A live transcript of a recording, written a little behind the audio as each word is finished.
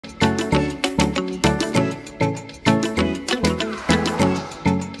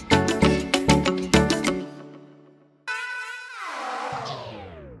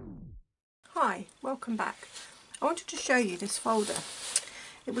welcome back. I wanted to show you this folder.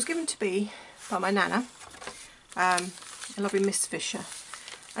 It was given to me by my Nana, a lovely Miss Fisher,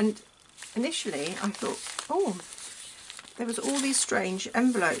 and initially I thought, oh, there was all these strange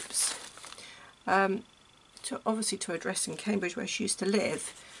envelopes, obviously to address in Cambridge where she used to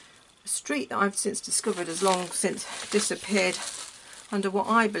live, a street that I've since discovered has long since disappeared under what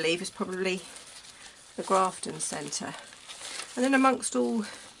I believe is probably the Grafton Centre. And then amongst all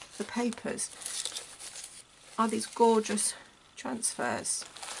the papers are these gorgeous transfers.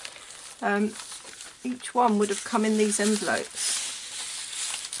 Each one would have come in these envelopes,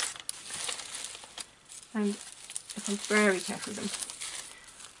 and if I'm very careful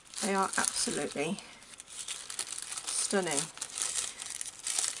with them, they are absolutely stunning.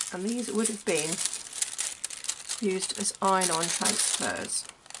 And these would have been used as iron-on transfers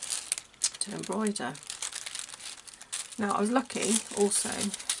to embroider. Now, I was lucky also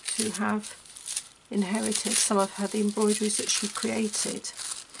to have inherited some of the embroideries that she created,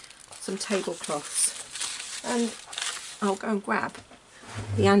 some tablecloths, and I'll go and grab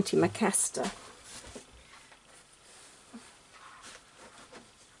the antimacaster.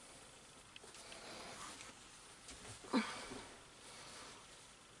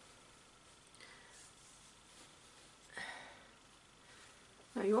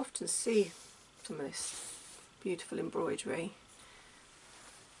 Now, you often see some of this beautiful embroidery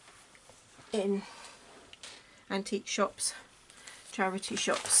in antique shops, charity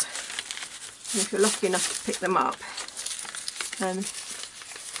shops, and if you're lucky enough to pick them up,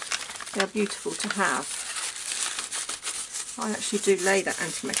 they're beautiful to have. I actually do lay that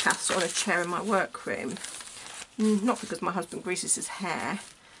antimacaster on a chair in my workroom, not because my husband greases his hair,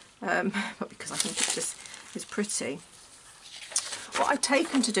 but because I think it just is pretty. What I've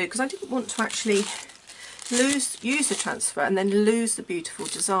taken to do, because I didn't want to actually use the transfer and then lose the beautiful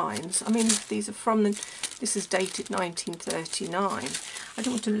designs. I mean, these are from this is dated 1939. I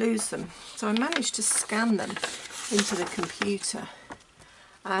didn't want to lose them, so I managed to scan them into the computer,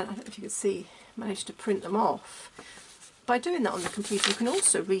 and I don't know if you can see, managed to print them off. By doing that on the computer, you can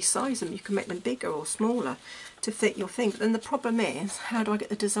also resize them. You can make them bigger or smaller to fit your thing. But then the problem is, how do I get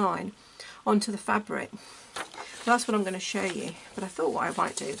the design onto the fabric? Well, that's what I'm going to show you. But I thought what I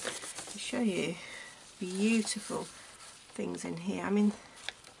might do is show you beautiful things in here. I mean,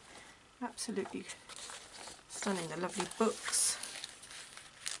 absolutely stunning. The lovely books,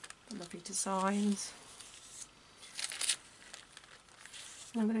 the lovely designs.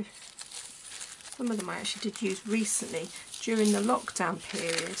 And I'm going to, some of them I actually did use recently during the lockdown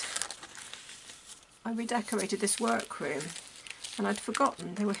period. I redecorated this workroom and I'd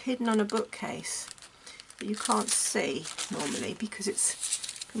forgotten they were hidden on a bookcase that you can't see normally because it's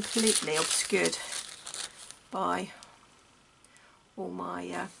completely obscured by all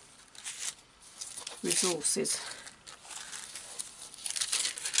my resources.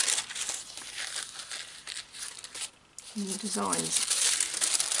 And the designs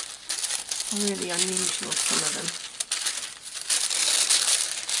are really unusual, some of them.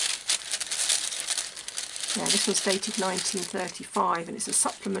 Yeah, this was dated 1935 and it's a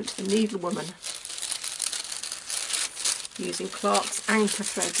supplement to the Needlewoman, using Clark's anchor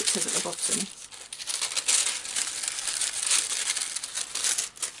threads, it says at the bottom.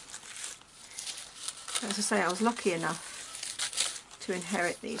 As I say, I was lucky enough to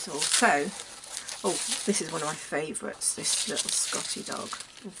inherit these all. So, oh, this is one of my favourites, this little Scotty dog.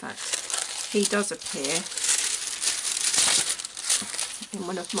 In fact, he does appear in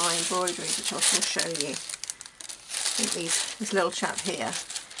one of my embroideries, which I shall show you. I think this little chap here,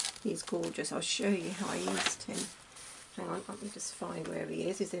 he's gorgeous. I'll show you how I used him. Hang on, let me just find where he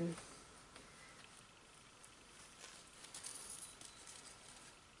is. He's in...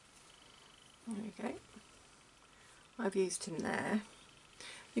 There we go. I've used him there.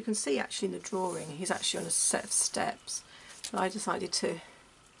 You can see actually in the drawing he's actually on a set of steps, but I decided to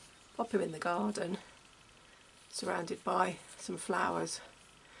pop him in the garden surrounded by some flowers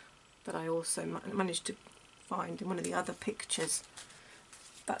that I also managed to find in one of the other pictures.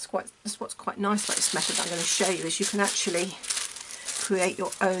 That's what's quite nice about this method that I'm going to show you, is you can actually create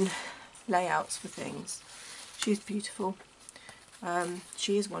your own layouts for things. She's beautiful.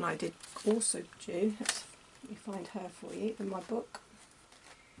 She is one I did also do. Let me find her for you in my book.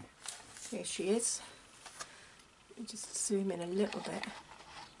 Here she is. Let me just zoom in a little bit.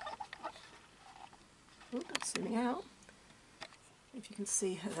 Oh, that's zooming out. If you can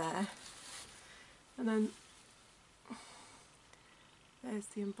see her there. And then there's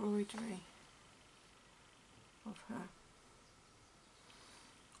the embroidery of her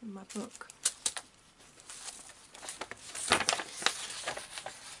in my book.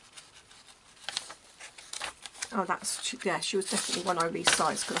 Oh, yeah, she was definitely one I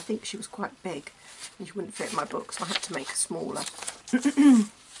resized because I think she was quite big and she wouldn't fit in my book, so I had to make her smaller.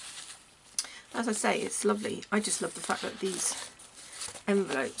 As I say, it's lovely. I just love the fact that these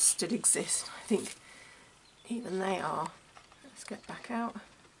envelopes still exist. I think even they are. Let's get back out.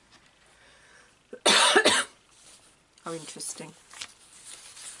 Oh, interesting.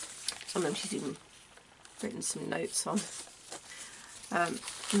 Some of them she's even written some notes on.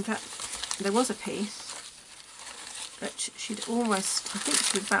 In fact, there was a piece that she'd almost, I think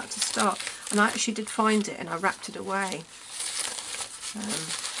she was about to start, and I actually did find it and I wrapped it away.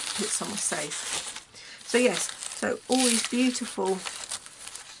 Put it somewhere safe. So yes, so all these beautiful,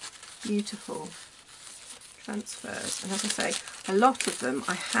 beautiful transfers, and as I say, a lot of them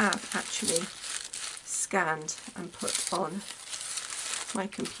I have actually scanned and put on my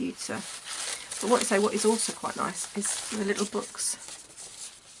computer. But what is also quite nice is the little books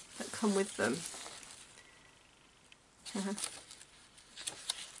that come with them.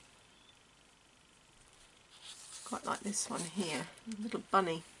 Quite like this one here, a little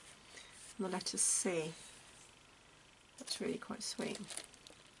bunny and the letter C. That's really quite sweet.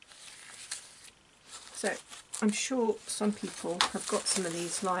 So I'm sure some people have got some of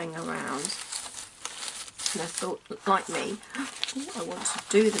these lying around and they thought, like me, oh, I want to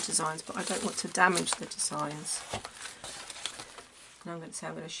do the designs but I don't want to damage the designs. And I'm going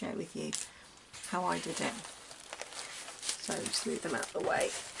to share with you how I did it. So just move them out of the way.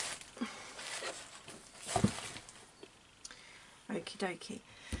 Okie dokie.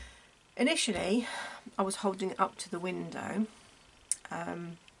 Initially I was holding it up to the window.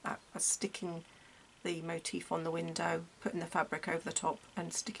 I was sticking the motif on the window, putting the fabric over the top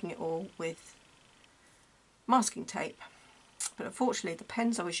and sticking it all with masking tape. But unfortunately the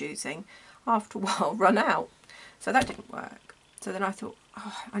pens I was using after a while run out, so that didn't work. So then I thought,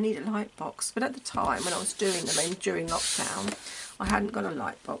 oh, I need a light box. But at the time when I was doing them during lockdown, I hadn't got a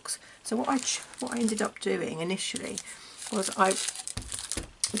light box. So what I ended up doing initially was I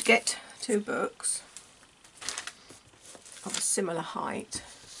would get 2 books of a similar height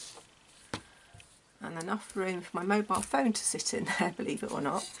and enough room for my mobile phone to sit in there, believe it or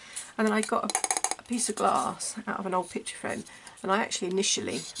not. And then I got a piece of glass out of an old picture frame, and I actually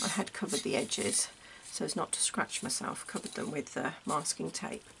initially I had covered the edges so as not to scratch myself, covered them with masking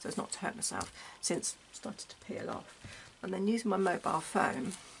tape so as not to hurt myself, since it started to peel off. And then using my mobile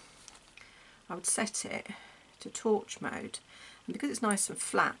phone, I would set it to torch mode, and because it's nice and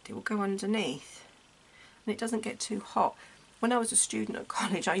flat it will go underneath and it doesn't get too hot. When I was a student at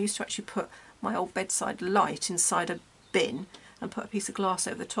college I used to actually put my old bedside light inside a bin and put a piece of glass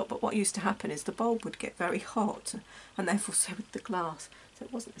over the top, but what used to happen is the bulb would get very hot and therefore so would the glass, so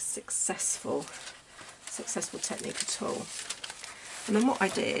it wasn't a successful technique at all. And then what I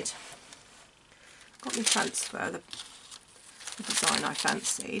did, got me transfer the design I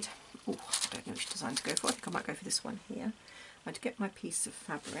fancied. Oh, I don't know which design to go for. I think I might go for this one here. I'd get my piece of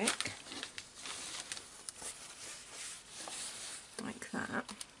fabric like that.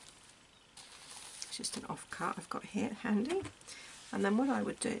 It's just an offcut I've got here handy. And then what I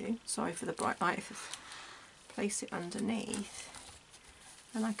would do, sorry for the bright light, place it underneath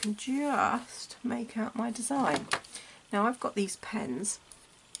and I can just make out my design. Now I've got these pens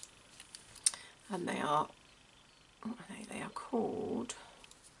and they are, what are they? They are called,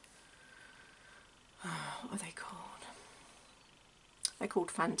 what are they called? They're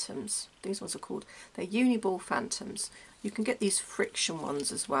called Phantoms. These ones are called, they're Uniball Phantoms. You can get these friction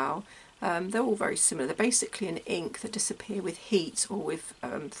ones as well. They're all very similar. They're basically an ink that disappear with heat or with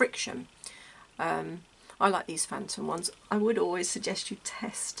friction. I like these Phantom ones. I would always suggest you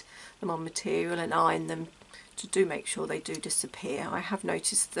test them on material and iron them to make sure they do disappear. I have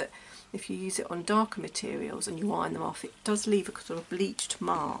noticed that if you use it on darker materials and you iron them off, it does leave a sort of bleached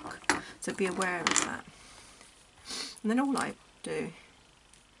mark. So be aware of that. And then all I do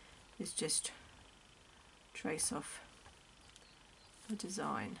is just trace off the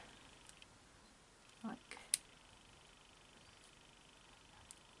design like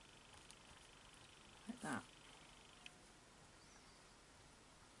that.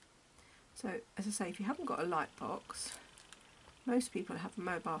 So as I say, if you haven't got a light box, most people have a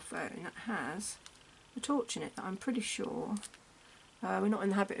mobile phone that has a torch in it that I'm pretty sure we're not in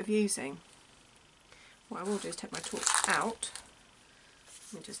the habit of using. What I will do is take my torch out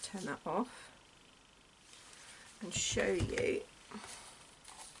and just turn that off and show you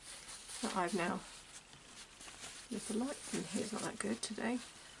that I've now, if the light from here is not that good today,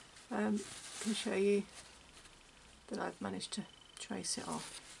 can show you that I've managed to trace it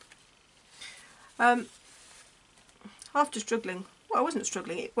off. After struggling well, I wasn't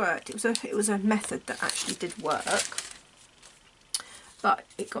struggling, it worked. It was a method that actually did work. But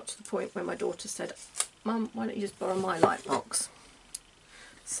it got to the point where my daughter said, Mum, why don't you just borrow my light box?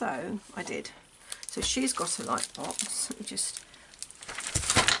 So I did. So she's got a light box. Let me just...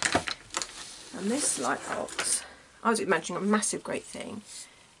 And this light box, I was imagining a massive great thing,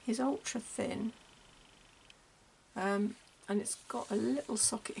 is ultra thin. And it's got a little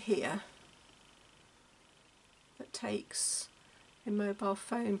socket here that takes a mobile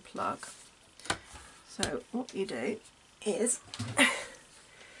phone plug. So what you do is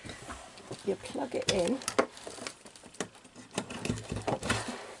you plug it in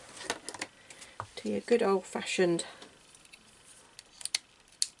to your good old-fashioned,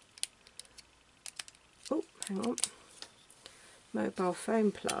 oh, hang on, mobile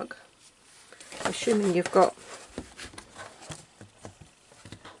phone plug, assuming you've got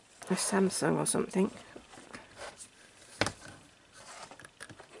a Samsung or something.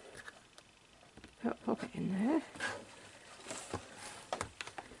 Pop it in there.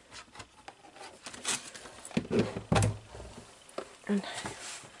 And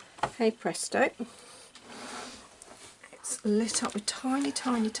hey presto, it's lit up with tiny,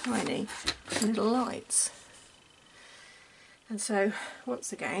 tiny, tiny little lights. And so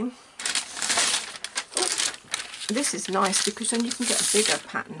once again, this is nice because then you can get a bigger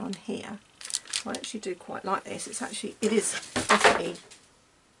pattern on here. I actually do quite like this. It is definitely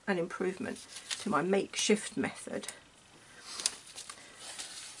an improvement to my makeshift method.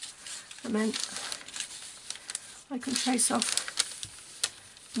 And then I can trace off,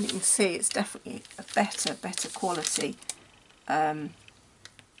 and you can see it's definitely a better quality, not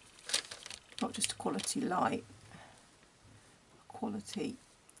just a quality light, a quality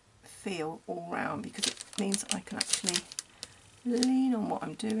feel all round, because it means I can actually lean on what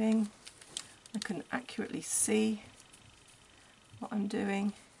I'm doing. I can accurately see what I'm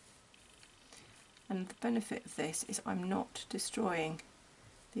doing, and the benefit of this is I'm not destroying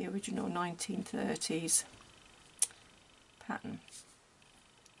the original 1930s pattern.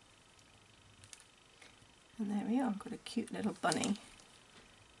 And there we are, I've got a cute little bunny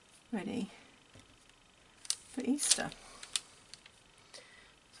ready for Easter.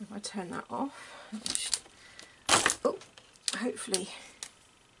 So if I turn that off, oh, hopefully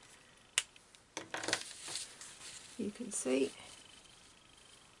you can see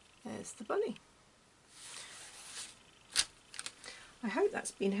there's the bunny. I hope that's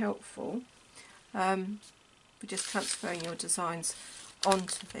been helpful for just transferring your designs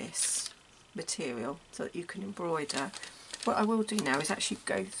onto this material so that you can embroider. What I will do now is actually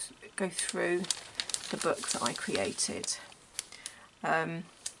go through the book that I created,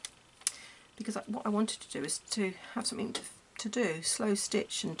 because what I wanted to do is to have something to do, slow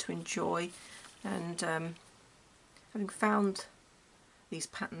stitch and to enjoy, and having found these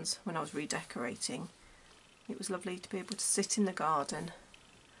patterns when I was redecorating, it was lovely to be able to sit in the garden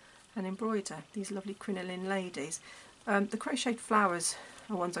and embroider these lovely crinoline ladies. The crocheted flowers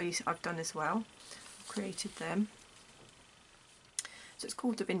are ones I've done as well. I've created them. So it's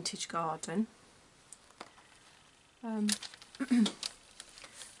called the Vintage Garden. And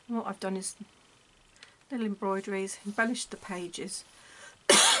what I've done is little embroideries, embellished the pages.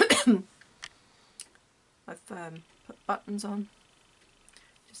 I've put buttons on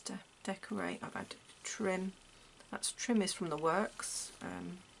just to decorate. I've added trim. That's trim is from the works.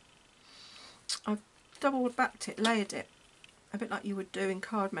 I've double backed it, layered it, a bit like you would do in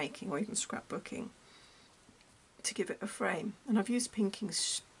card making or even scrapbooking, to give it a frame. And I've used pinking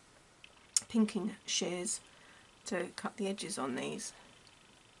shears to cut the edges on these.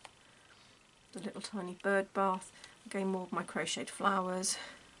 The little tiny bird bath, again more of my crocheted flowers.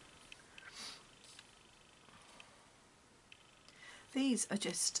 These are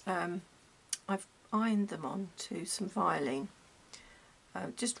just, I've ironed them on to some violin,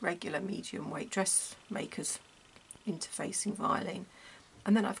 just regular medium weight dressmakers interfacing violin,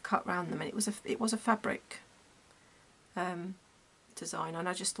 and then I've cut round them, and it was a fabric design, and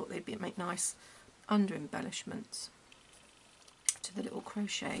I just thought they'd make nice under embellishments to the little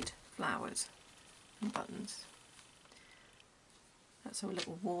crocheted flowers and buttons. That's a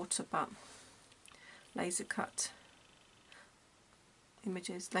little water butt, laser cut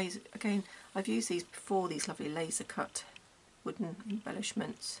images. Again, I've used these before, these lovely laser cut wooden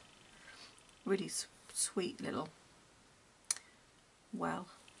embellishments. Really sweet little well,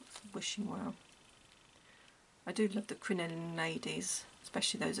 wishing well. I do love the crinoline ladies,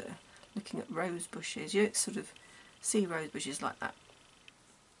 especially those that are looking at rose bushes. You don't sort of see rose bushes like that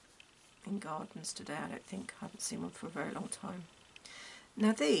in gardens today, I don't think. I haven't seen one for a very long time.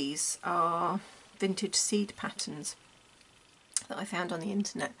 Now these are vintage seed patterns that I found on the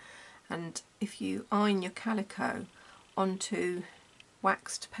internet. And if you iron your calico onto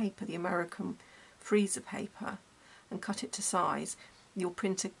waxed paper, the American freezer paper, and cut it to size, your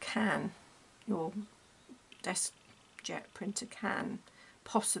printer can, your DeskJet printer can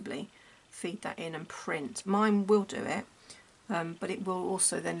possibly feed that in and print. Mine will do it, but it will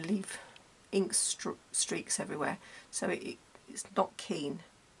also then leave ink streaks everywhere, so it's not keen,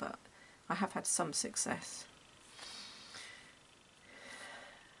 but I have had some success.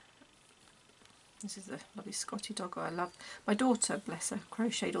 This is a lovely Scotty dog I love. My daughter, bless her,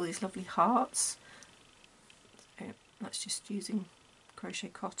 crocheted all these lovely hearts. So that's just using crochet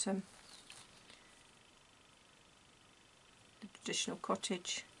cotton. The traditional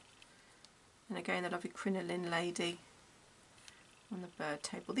cottage. And again the lovely crinoline lady on the bird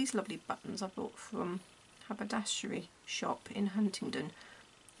table. These lovely buttons I bought from haberdashery shop in Huntingdon.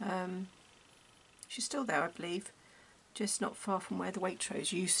 She's still there, I believe, just not far from where the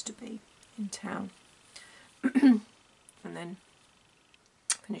Waitrose used to be in town. And then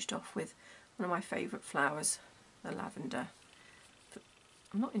finished off with one of my favourite flowers, the lavender.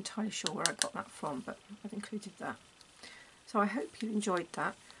 I'm not entirely sure where I got that from, but I've included that. So I hope you enjoyed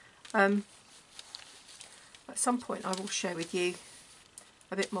that. At some point I will share with you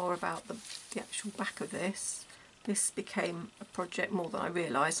a bit more about the actual back of this. This became a project more than I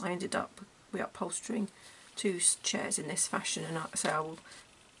realised. I ended up reupholstering 2 chairs in this fashion, and so I will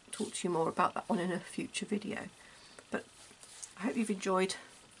talk to you more about that one in a future video. But I hope you've enjoyed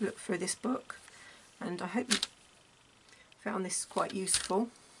a look through this book, and I hope you found this quite useful,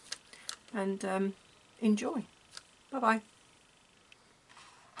 and enjoy. Bye bye.